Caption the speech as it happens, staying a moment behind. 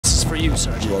you,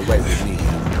 Sergeant. You are right with me.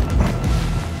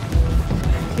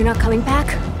 You're not coming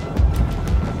back?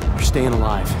 You're staying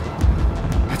alive.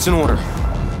 That's an order.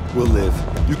 We'll live.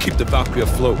 You keep the Valkyrie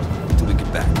afloat until we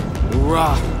get back.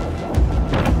 Hoorah!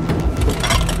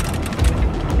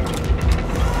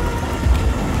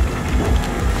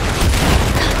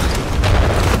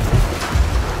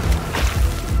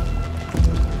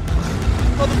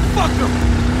 Motherfucker!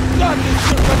 God, this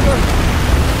shit, Ricker!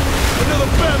 Another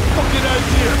bad fucking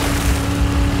idea!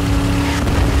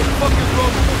 What the fuck is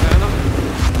wrong with you, Hannah?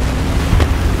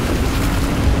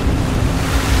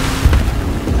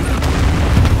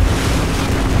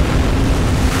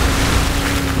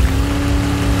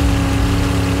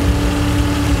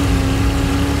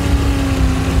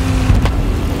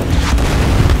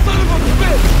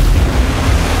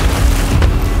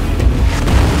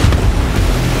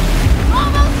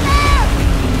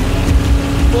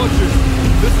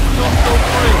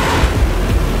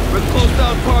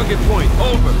 Target point,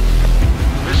 over.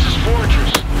 This is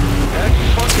Fortress. That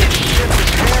fucking ship is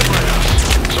hammering us.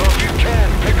 So if you can,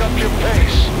 pick up your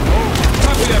pace. Over.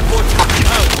 Copy that, Fortress.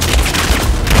 Out.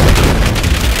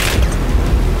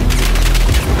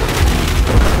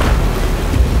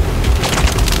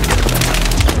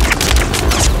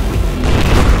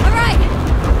 All right,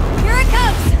 here it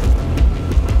comes.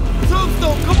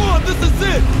 Tombstone, come on, this is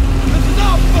it. This is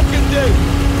our fucking day.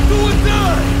 Do or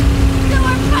die. Do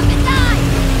or fucking die.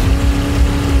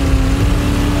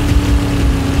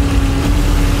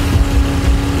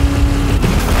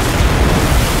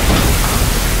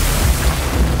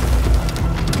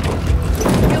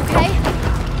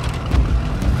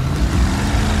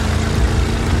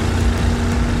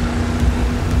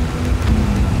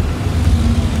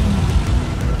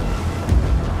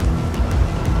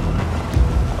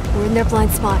 We're in their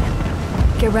blind spot.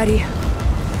 Get ready.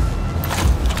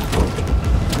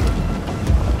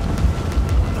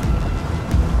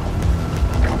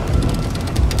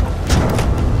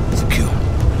 Secure.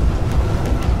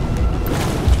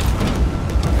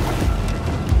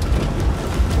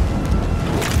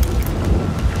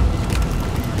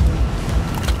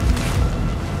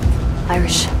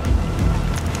 Irish.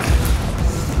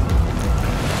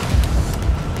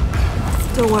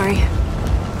 Don't worry.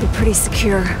 They're pretty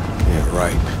secure. Yeah,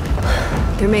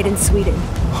 right. They're made in Sweden.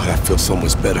 Oh, that feels so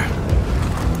much better.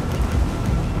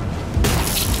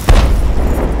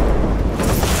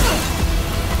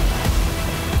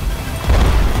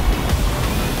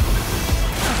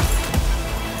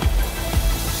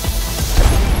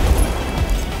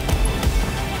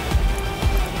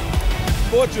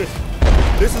 Fortress,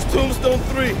 this is Tombstone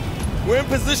 3. We're in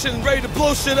position and ready to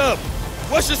blow shit up.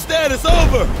 What's your status?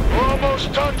 Over! We're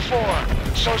almost done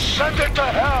for, so send it to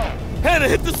hell! Hannah,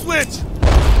 hit the switch!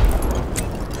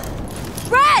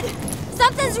 Brad!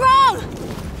 Something's wrong!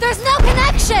 There's no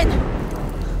connection!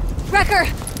 Wrecker!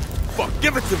 Fuck,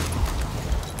 give it to me!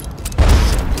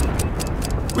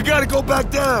 We gotta go back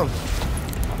down!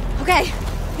 Okay,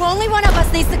 well, only one of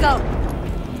us needs to go.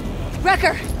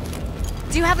 Wrecker!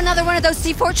 Do you have another one of those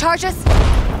C4 charges?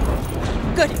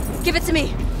 Good, give it to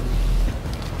me.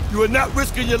 You are not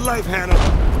risking your life, Hannah.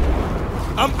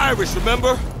 I'm Irish,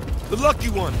 remember? The lucky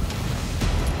one.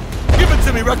 Give it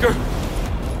to me, Wrecker.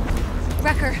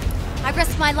 Wrecker, I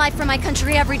risk my life for my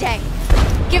country every day.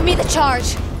 Give me the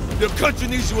charge. Your country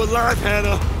needs you alive,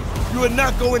 Hannah. You are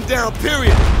not going down,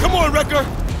 period. Come on, Wrecker.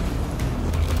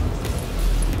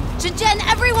 Jen,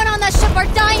 everyone on that ship are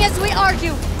dying as we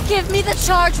argue. Give me the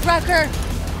charge, Wrecker.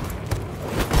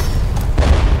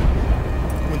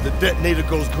 When the detonator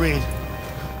goes green,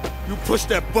 you push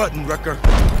that button, Wrecker.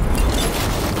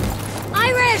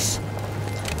 Irish!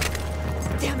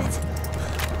 Damn it.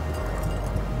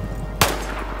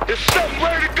 It's set and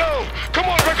ready to go! Come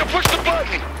on, Wrecker, push the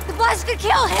button! The blast could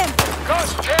kill him! God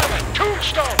damn it!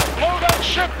 Tombstone! Blow that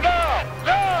ship now!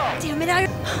 Now! Damn it, I...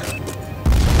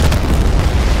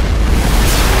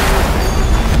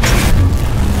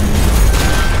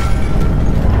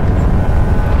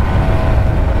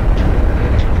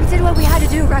 We did what we had to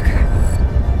do, Wrecker.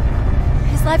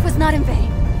 His life was not in vain.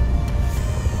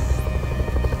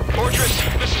 Fortress,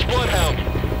 this is Bloodhound.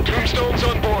 Tombstone's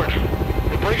on board.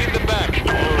 We're bringing them back.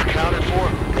 All are accounted for.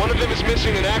 One of them is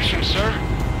missing in action, sir.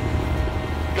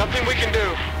 Nothing we can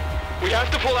do. We have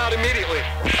to pull out immediately.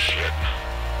 Shit.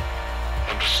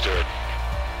 Understood.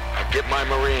 I'll get my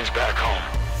Marines back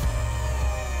home.